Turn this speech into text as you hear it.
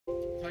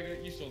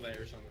you stole that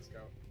airshot on the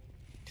scout.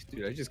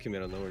 Dude, I just came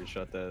out of nowhere and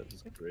shot that.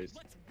 This is great.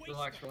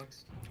 Relax.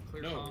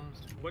 Clear comms.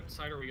 What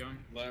side are we going?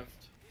 Left.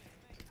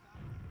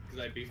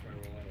 Because I beefed my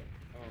roll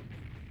out.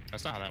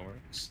 That's not how that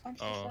works. I'm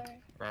so Oh, sorry.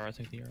 Rara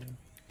took the arrow.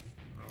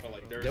 Oh,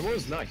 like there's...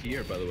 Demo's not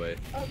here, by the way.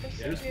 Oh,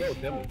 There's no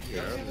demo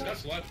here.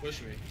 That's left,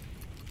 push me.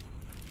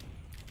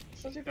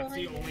 Soldier That's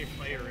behind the you. only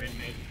player in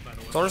mid, by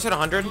the way. Soldiers hit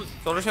 100.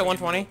 Soldiers hit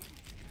 120.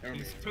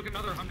 He took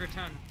another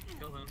 110.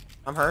 Kill him.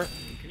 I'm hurt.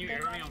 Can you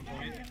arrow me on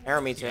point?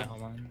 Arrow me too. Yeah,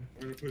 hold on.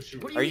 I'm gonna push you.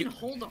 What do Are you you- mean,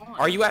 hold on?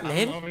 Are you at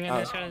mid? Oh my Oh.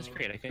 god, this guy is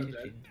great. I couldn't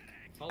get you.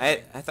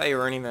 I thought you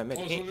were earning that mid.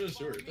 Oh, Can soldier's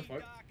sewer. What the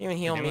fuck? you even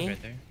heal Demo's me?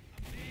 right there.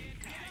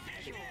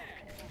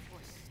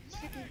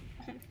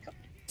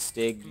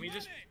 Stig. Can we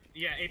just...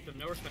 Yeah, ape them.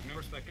 No respect,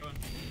 go in.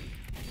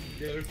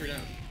 Yeah, they're free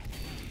down.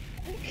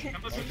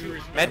 That must be Med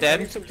I dead.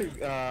 need something,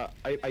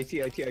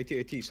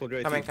 IT, soldier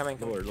IT. Coming.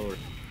 Lower.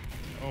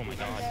 Oh my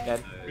god.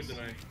 Dead. Good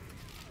deny.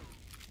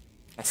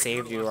 I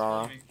saved you,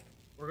 Rara.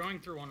 We're going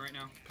through one right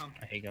now. Come.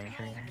 I hate going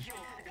through one.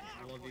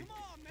 I love you.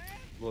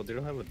 Well, they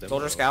don't have a demo.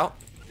 Soldier scout.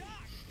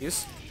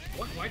 Use.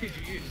 What? Why did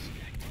you use?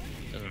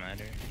 Doesn't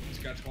matter.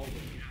 Scout's called it.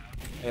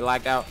 They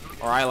lagged out,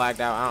 or I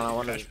lagged out. I don't know.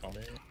 One of Crash called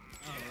it.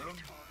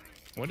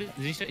 What is?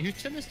 Who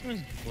said this was?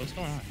 What's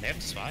going on? They have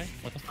a spy?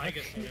 What the fuck? I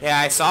guess. Yeah,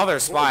 I saw their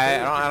spy.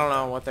 I don't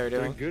know what they're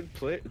They're doing. good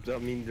players. I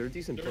mean, they're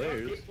decent They're not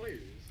players. good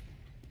players.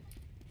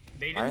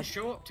 They didn't Alright.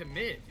 show up to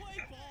mid.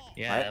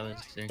 Yeah, Right. that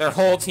was. Their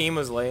whole team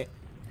was late.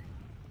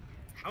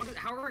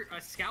 How are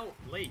a scout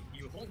late?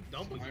 You hold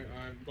double.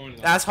 I'm going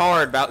left. That's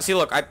hard. See,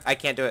 look, I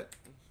can't do it.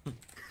 Oh,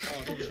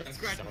 that's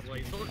Scratch is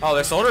late. Oh,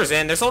 their soldiers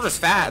in. Their soldiers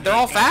fast. They're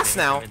all fast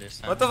now.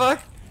 What the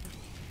fuck?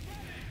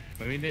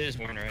 Maybe they just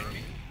weren't ready.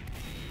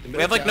 We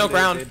have, like, no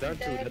ground. They're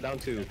down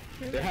two.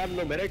 They have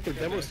no medic. Their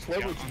demo's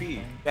 12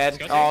 HP. Dead.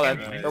 Oh,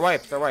 they're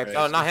wiped. They're wiped.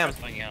 Oh, not him.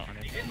 Flying out.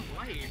 They didn't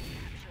wipe.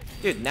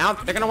 Dude, now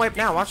they're gonna wipe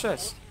now. Watch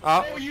this.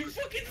 Oh, Oh, you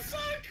fucking suck!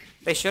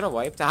 they should have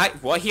wiped.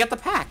 What? He got the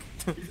pack.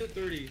 He's at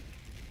 30.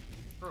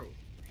 Bro,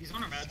 he's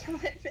on our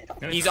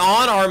med. He's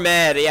on our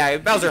med. Yeah,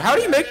 Bowser, how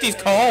do you make these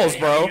calls,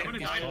 bro? I'm gonna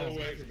die to All this.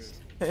 away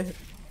from it.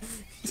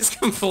 Just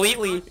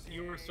completely.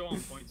 You were so on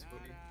point,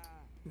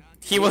 Spooky.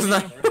 He was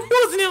not. He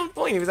wasn't on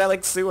point. He was at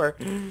like sewer.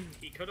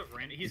 He could have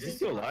ran. He's Is he in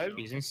still sewer, alive? though.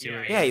 He's in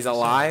sewer. Yeah, he's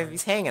alive.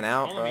 He's hanging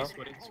out, Follow me,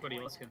 bro.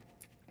 Squiddy, let's go.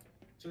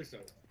 Check this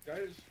out.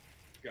 Guys.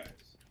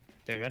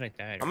 They're gonna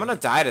die. I'm gonna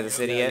die to this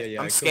idiot. I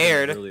I'm killed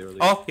scared. him early.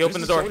 Oh, he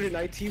opened the door. Soldier in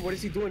IT. What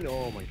is he doing?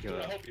 Oh my I'm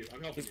god. helping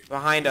you.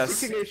 Behind us.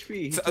 15 HP.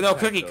 He So- took no, pack,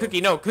 Cookie, though.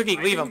 Cookie, no, Cookie,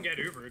 I leave didn't him. get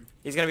Ubered.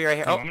 He's gonna be right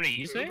here. Oh, Oh, I'm gonna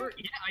use it? Uber?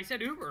 Yeah, I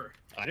said Uber.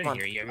 I come didn't on.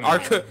 hear you. Our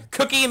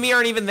Cookie and me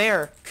aren't even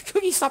there.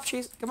 Cookie, stop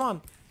chasing. Come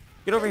on.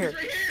 Get over here. right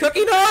here.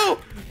 Cookie, no!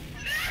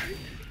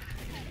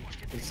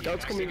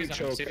 Scouts coming to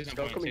choke. Serious on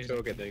Scouts point, coming to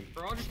choke, I think.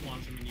 Bro, I'll just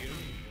launch him and you don't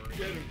even worry.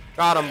 Get him.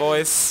 Got him,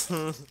 boys.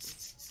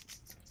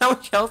 How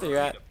much health are you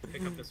at?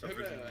 Pick up this Look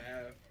over. at that I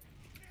have.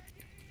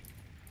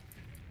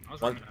 I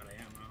was One- running out of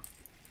ammo.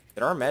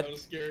 Did our That med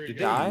was scary. Did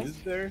die? they lose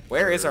there?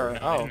 Where is our? No,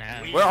 Oh, they didn't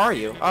have- where are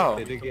you? Oh,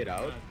 Did they get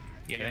out?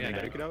 Yeah, Did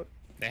they get out?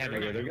 They had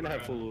Okay, they're gonna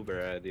have full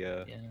Uber ad,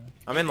 yeah. Yeah.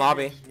 I'm in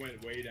lobby. Just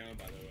went way down,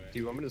 by the way. Do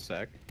you want me to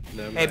sack?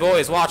 No, I'm Hey not.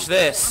 boys, watch I'm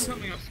this.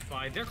 coming up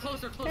spy. They're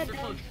close. Bed They're down,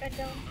 close. bed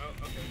down.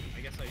 Oh, okay.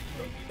 I guess I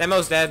don't need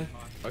Demo's dead.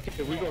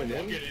 Okay, we going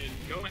in? Get in.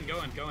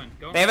 Go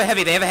in. They have a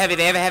heavy. They have a heavy.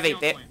 They have a heavy.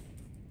 They,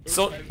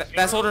 so Arrow-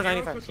 that soldier's Arrow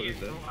 95. cookie,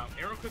 roll out.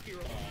 Arrow cookie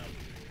roll out.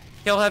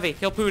 Kill heavy.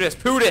 Kill Pudis.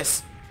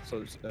 Pudis.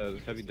 So,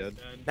 heavy dead.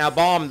 Dead. Now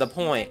bomb the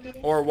point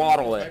or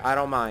waddle it. I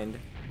don't mind.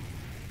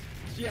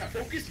 Yeah,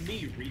 focus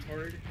me,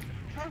 retard.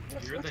 Huh?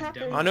 You're What's the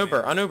happening? devil. On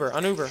Uber. On Uber.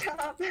 On Uber.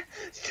 Stop.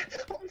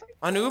 Oh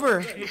my On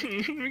Uber.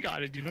 We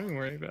got it, dude. Don't even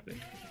worry about it.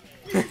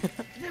 We're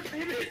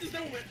gonna hit this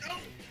no win. No!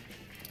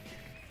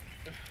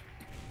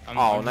 I'm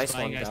Oh, just nice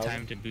buying one, you guys Val.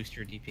 time to boost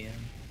your DPM.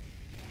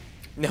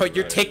 No,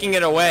 you're taking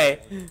it away.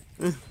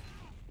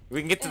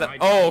 We can get to the.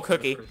 Oh,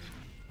 Cookie.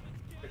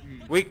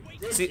 We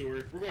Go see.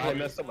 sewer. We're going I in.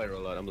 messed up my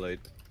rollout, I'm late.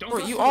 Don't Bro,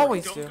 go you sewer.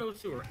 always don't do. go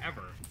sewer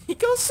ever. He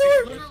goes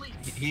sewer. Literally,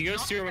 He goes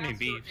not through when he faster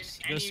beefs.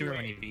 in He goes any through when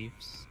way. he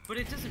beefs. But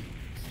it doesn't.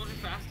 Slow it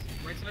fast.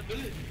 Right side.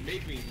 Doesn't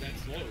make me that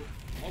slow.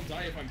 I'll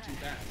die if I'm too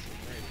fast.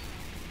 Right.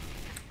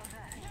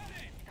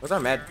 Where's our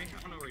med?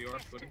 I don't know where you are,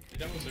 Squiddy. The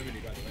devil's 70,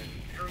 by the way.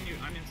 Arrow you.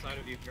 I'm inside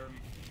of you. Arrow me.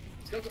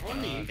 Scouts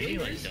on me. Maybe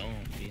like Anyways.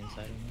 don't be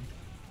inside of me.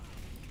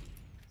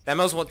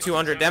 Demo's what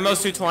 200.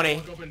 Demo's 220.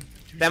 Walk open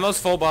two Demo's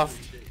full buff.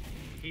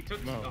 He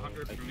took No,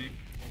 100 from me.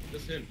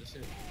 Just him.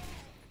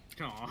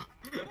 Aw.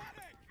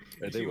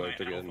 They You see my wiped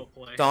again. alpha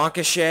play.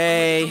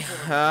 Donkashay.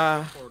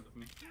 Come forward with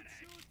me.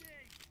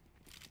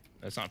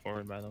 That's not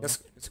forward, by the way.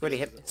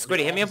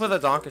 Squiddy, hit me up with a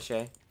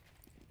Donkashay.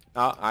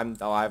 Oh, I'm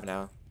alive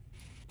now.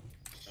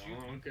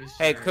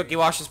 Hey, Cookie,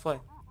 watch this play.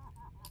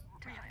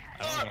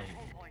 I don't know.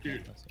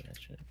 Dude. That's that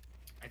shit.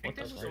 I think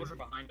there's a soldier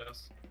behind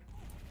us.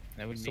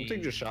 That would be.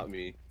 Something just shot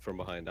me from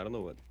behind. I don't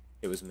know what.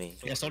 It was me.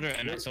 Yeah, soldier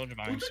and that soldier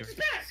Who bomb. took his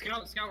back?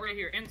 Scout right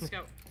here. And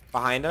scout.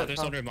 Behind us. Other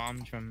soldier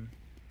bombed from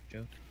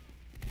joke.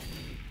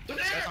 Look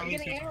That's at on I'm me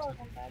getting too. arrows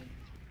on bed.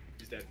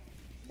 He's dead.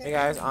 Hey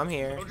guys, I'm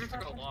here. Soldier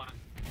took a lot.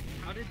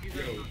 How did you guys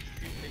Yo. not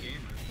shoot the gamer?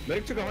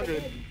 Medic took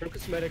 100.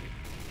 Focus medic.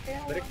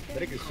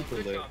 Medic is super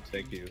lit.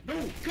 Thank you. No,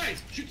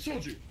 guys, shoot the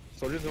soldier.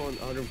 Soldier's on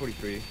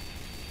 143.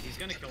 He's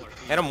gonna kill her.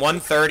 Hit him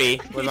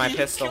 130 with my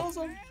pistol.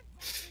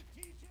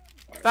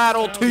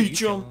 That'll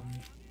teach him.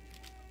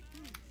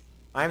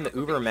 I'm the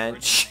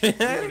Ubermensch.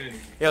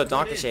 Yo,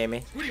 donkey shame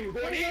me.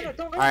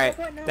 Alright,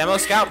 demo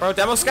scout, bro.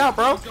 Demo scout,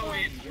 bro.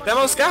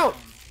 Demo scout.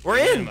 We're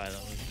in.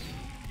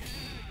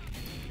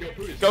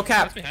 Go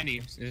cap. Behind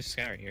you. There's a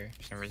scout right here.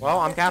 For some reason. Well,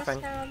 I'm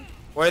capping.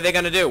 What are they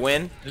gonna do?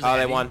 Win? Oh,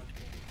 they won.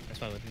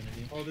 That's what I was gonna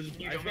do.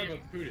 Oh, I forgot about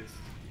Pudis.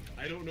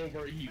 I don't know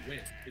where he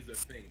went. Is the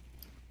thing.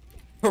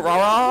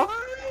 Rah.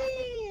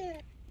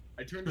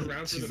 I turned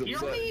around for the.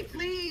 Heal me,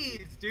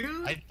 please,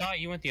 dude. I thought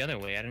you went the other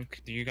way. I didn't.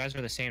 You guys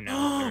are the same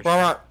now.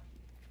 Rah.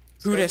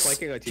 Pudis.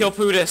 Kill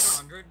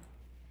Pudis.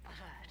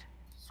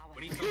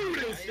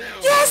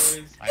 Yes!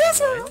 Yes,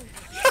 sir!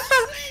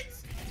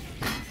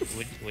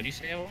 Would you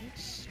say I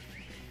was?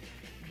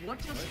 What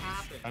just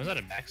happened? I was at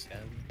a backstab.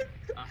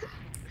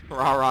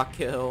 Rah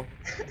kill.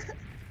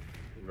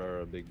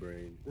 Rara, big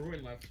brain. We're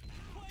in left.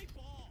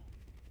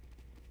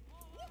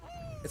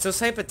 It's those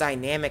type of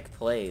dynamic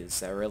plays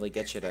that really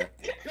get you to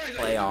Guys,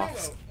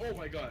 playoffs. Oh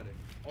my god.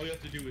 All you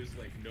have to do is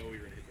like know you're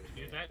gonna hit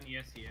those. Use that in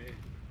the SCA.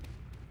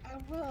 I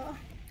will.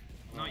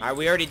 No,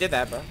 We already did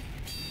that, bro.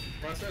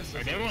 Process.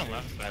 Alright, everyone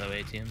left, by the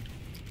way, team.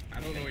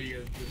 I don't know what you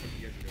guys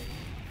are doing.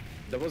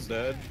 That was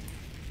dead.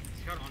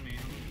 Scout on me.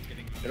 I'm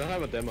getting. They don't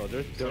have a demo.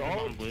 They're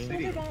all blue.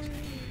 city.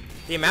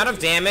 The amount of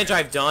damage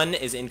I've done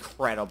is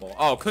incredible.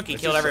 Oh, Cookie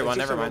killed everyone.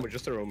 Never mind.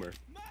 Just a roamer.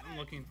 I'm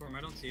looking for him.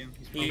 I don't see him.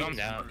 He bombed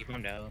out. He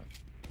bombed out.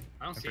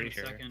 I don't see him pretty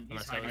sure. second. I'm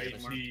He's gonna hiding say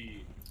somewhere.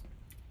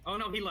 Oh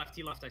no, he left.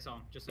 He left. I saw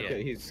him. Just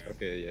Okay, he's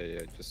okay.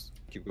 Yeah. Just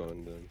keep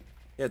going then.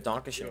 Yeah,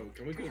 donkey Yo, shame.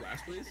 can we go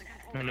last, please?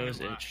 My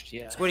nose itched.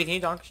 Yeah. Squiddy, can you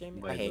donkey shame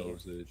me? I My hate you.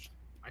 nose itched.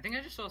 I think I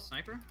just saw a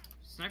sniper.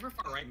 Sniper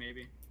far right,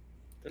 maybe.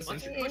 That's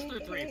Push through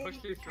three. Push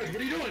through Guys, three. what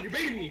are you doing? You're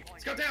baiting me.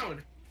 Scout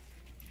down.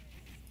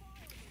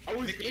 I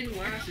was in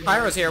last. and-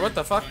 Pyro's here. What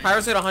the fuck?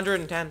 Pyro's at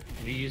 110.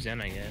 We use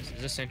them, I guess.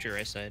 There's a sentry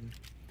right side.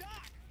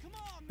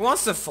 Who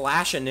wants to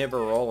flash a nibber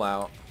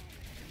rollout?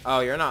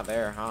 Oh, you're not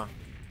there, huh?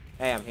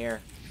 Hey, I'm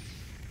here.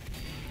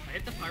 I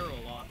hit the pyro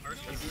a lot.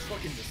 This is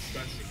fucking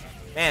disgusting.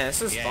 Man,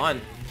 this is fun.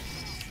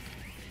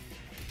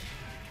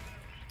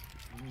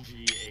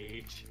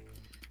 GH.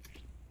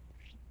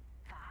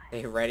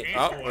 Hey, ready?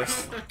 Oh,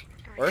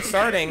 we're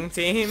starting,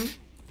 team.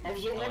 I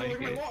was like, look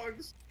at my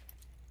logs.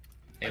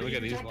 Hey, look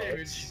at these Top logs.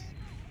 damage.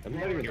 I'm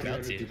not even You're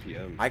 200 about to.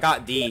 DPM. I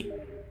got D.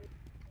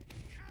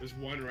 This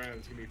one round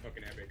is gonna be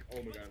fucking epic. Oh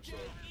my god, I'm so.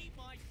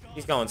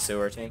 He's going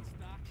sewer, team.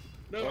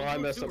 No, Oh, I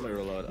messed up my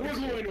rollout. We're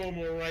going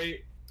normal,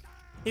 right?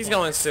 He's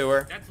going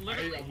sewer. That's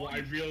literally. I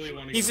really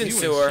want to. He's in You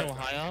went sewer. so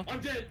high up. I'm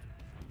dead.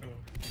 Oh.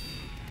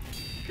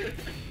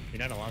 You're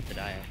not allowed to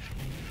die,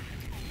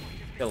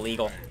 actually.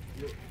 Illegal.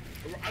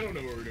 I don't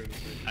know what we're doing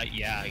this week.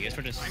 Yeah, I guess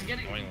we're just I'm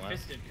getting going left.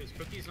 fisted because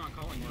Cookie's not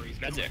calling where he's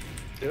That's going.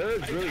 it.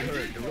 It's really I hurt.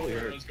 didn't It know really where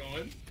I hurt. was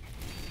going.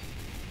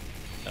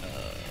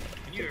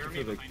 Can you hear For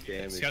me the behind you?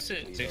 damage. Scout's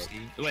at 60.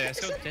 Wait, that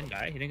scout didn't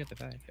die? He didn't get the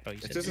back. Oh, you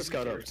It's said just a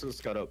scout up. It's just a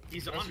scout up.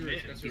 He's That's on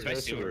mid. yours, He's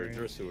that's by yours.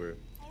 They're sewer.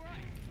 sewer.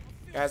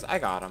 Guys, I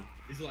got him.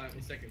 He's alive.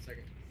 Second.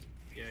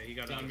 Yeah, he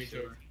got It's out on of me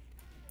sewer. too.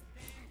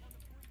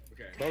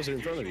 Okay. Bowser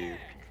in front of you.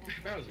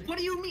 Bowser. What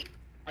do you mean?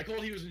 I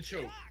called he was in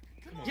choke.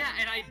 Come on. Yeah,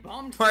 and I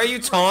bombed. Why are you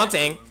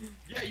taunting?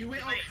 Yeah, you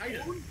went on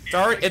Haida.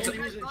 Sorry, I it's told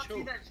he was in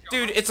choke.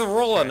 dude. It's a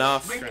roll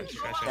enough. Scratch.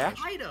 Yeah?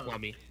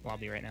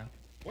 Lobby right now.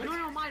 What?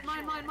 No,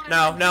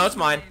 mine. No, it's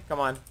mine.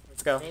 Come on,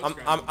 let's go.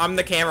 I'm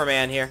the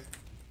cameraman here.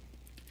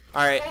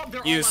 All right, Oh,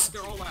 they're use.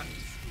 They're all left.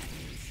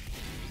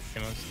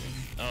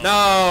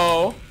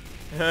 Oh.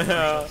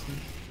 No.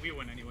 We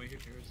win anyway. Who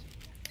cares?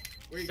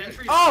 Wait, guys.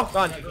 Sentry. Oh,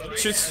 gun. Guys, let me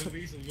Shoot. at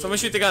least a little Someone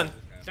shoot bit the gun.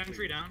 faster.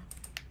 Sentry down.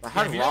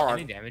 How did Any Raw?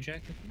 damage,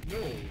 Jack? No.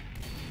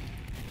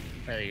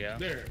 There you go.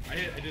 There. I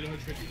did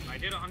 150. I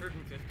did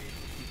 150.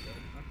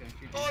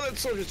 Okay. Oh, that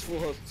soldier's full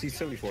health. He's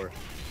 74.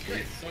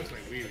 Guys, sucks like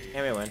weed.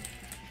 And we win.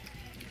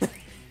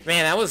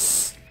 Man, that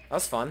was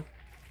fun.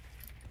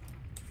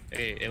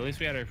 Hey, at least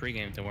we had our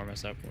pregame to warm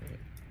us up for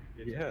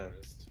it. Yeah.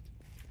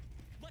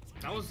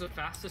 That was the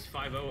fastest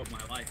 5-0 of my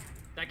life.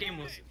 That game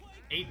was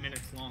 8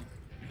 minutes long.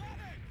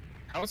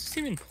 How is this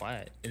even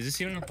plat? Is this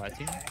even a plat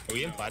team? Are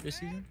we in plat this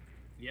season?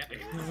 Yeah.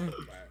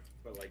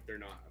 But like they're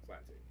not a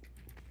flat team.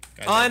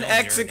 Guys, I know you're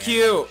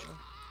Unexecute.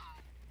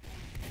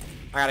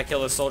 I gotta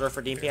kill this soldier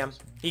for DPM.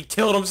 He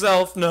killed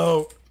himself.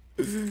 No.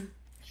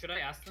 Should I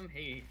ask them,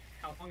 hey,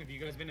 how long have you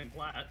guys been in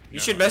plat? You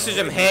should message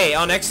him. Hey,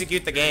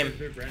 unexecute the game.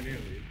 They're brand new.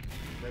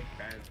 They're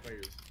bad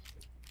players.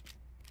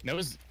 That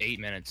was 8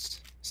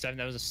 minutes. That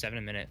was a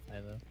 7-minute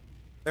 5-0.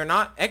 They're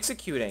not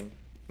executing.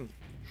 It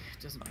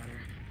doesn't matter.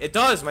 It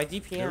does. My Your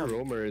DPM.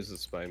 roamer is a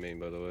spy main,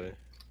 by the way.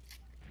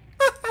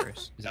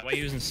 Is that why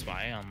he was in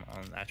spy on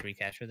after we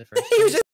captured the first? He was just